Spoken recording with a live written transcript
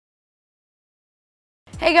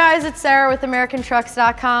Hey guys, it's Sarah with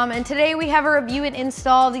AmericanTrucks.com, and today we have a review and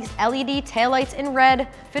install of these LED taillights in red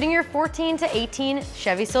fitting your 14 to 18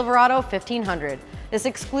 Chevy Silverado 1500. This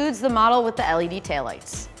excludes the model with the LED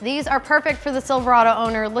taillights. These are perfect for the Silverado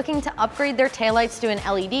owner looking to upgrade their taillights to an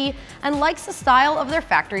LED and likes the style of their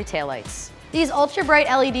factory taillights. These ultra bright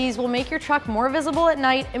LEDs will make your truck more visible at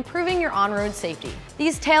night, improving your on-road safety.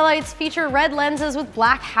 These taillights feature red lenses with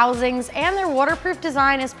black housings, and their waterproof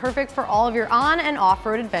design is perfect for all of your on and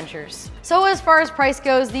off-road adventures. So as far as price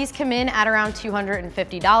goes, these come in at around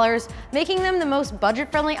 $250, making them the most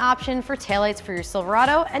budget-friendly option for taillights for your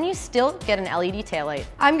Silverado, and you still get an LED taillight.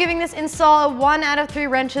 I'm giving this install a 1 out of 3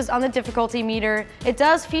 wrenches on the difficulty meter. It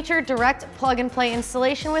does feature direct plug-and-play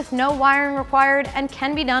installation with no wiring required and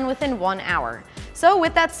can be done within 1 hour. So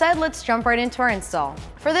with that said, let's jump right into our install.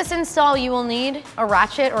 For this install, you will need a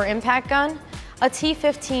ratchet or impact gun, a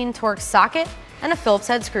T15 Torx socket, and a Phillips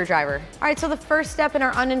head screwdriver. All right, so the first step in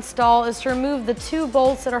our uninstall is to remove the 2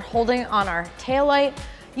 bolts that are holding on our taillight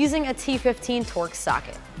using a T15 Torx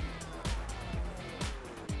socket.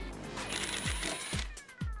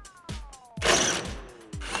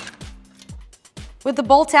 With the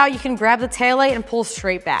bolt out, you can grab the taillight and pull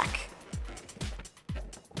straight back.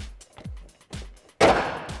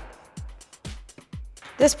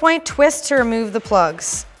 At this point, twist to remove the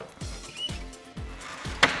plugs.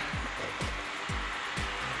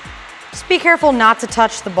 Just be careful not to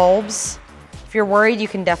touch the bulbs. If you're worried, you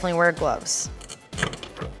can definitely wear gloves.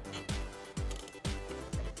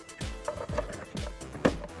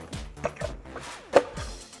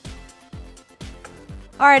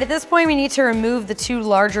 All right, at this point, we need to remove the 2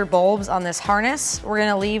 larger bulbs on this harness. We're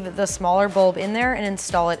gonna leave the smaller bulb in there and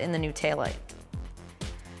install it in the new taillight.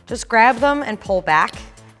 Just grab them and pull back.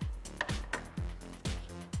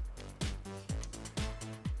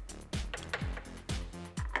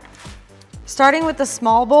 Starting with the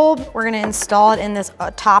small bulb, we're gonna install it in this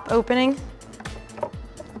top opening.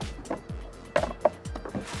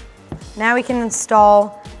 Now we can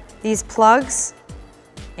install these plugs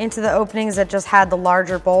into the openings that just had the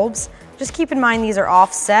larger bulbs. Just keep in mind these are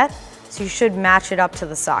offset, so you should match it up to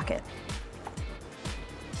the socket.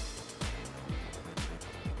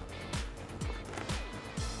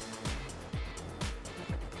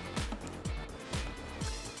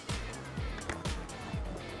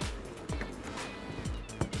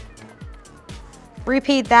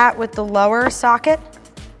 Repeat that with the lower socket.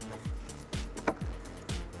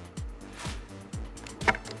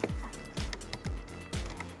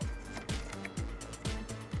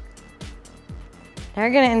 Now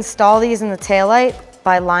you're going to install these in the taillight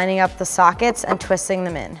by lining up the sockets and twisting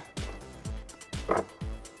them in.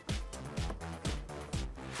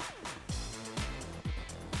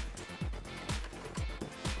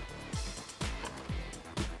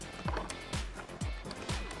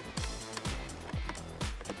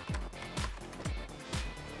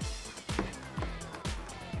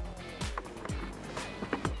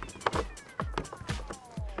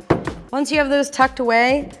 Once you have those tucked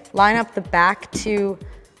away, line up the back 2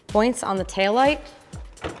 points on the taillight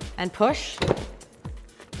and push.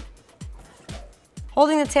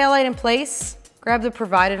 Holding the taillight in place, grab the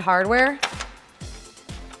provided hardware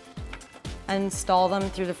and install them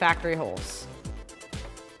through the factory holes.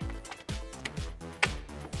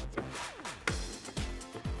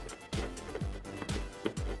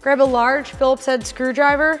 Grab a large Phillips head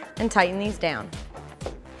screwdriver and tighten these down.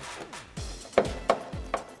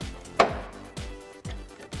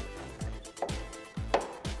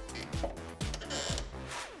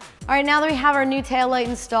 All right, now that we have our new taillight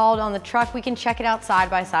installed on the truck, we can check it out side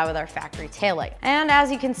by side with our factory taillight. And as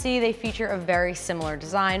you can see, they feature a very similar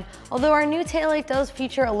design. Although our new taillight does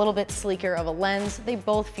feature a little bit sleeker of a lens, they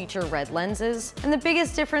both feature red lenses. And the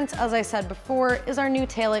biggest difference, as I said before, is our new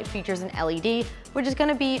taillight features an LED, which is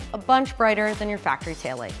gonna be a bunch brighter than your factory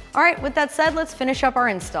taillight. All right, with that said, let's finish up our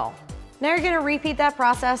install. Now you're gonna repeat that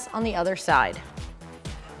process on the other side.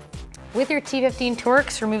 With your T15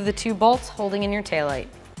 Torx, remove the 2 bolts holding in your taillight.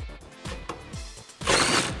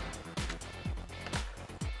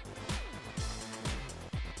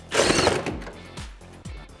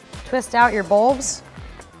 Twist out your bulbs.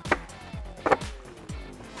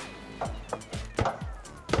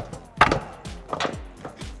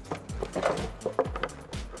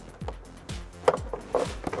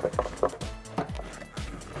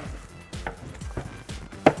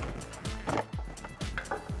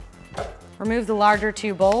 Remove the larger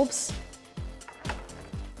 2 bulbs.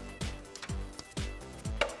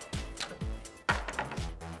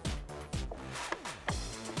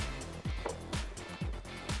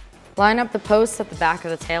 Line up the posts at the back of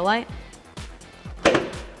the taillight.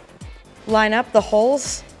 line up the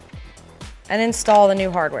holes and install the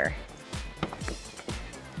new hardware.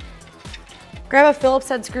 Grab a Phillips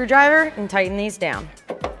head screwdriver and tighten these down.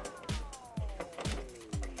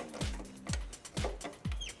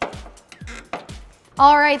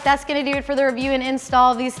 All right, that's gonna do it for the review and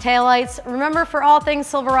install of these taillights. Remember, for all things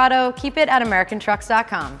Silverado, keep it at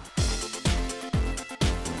AmericanTrucks.com.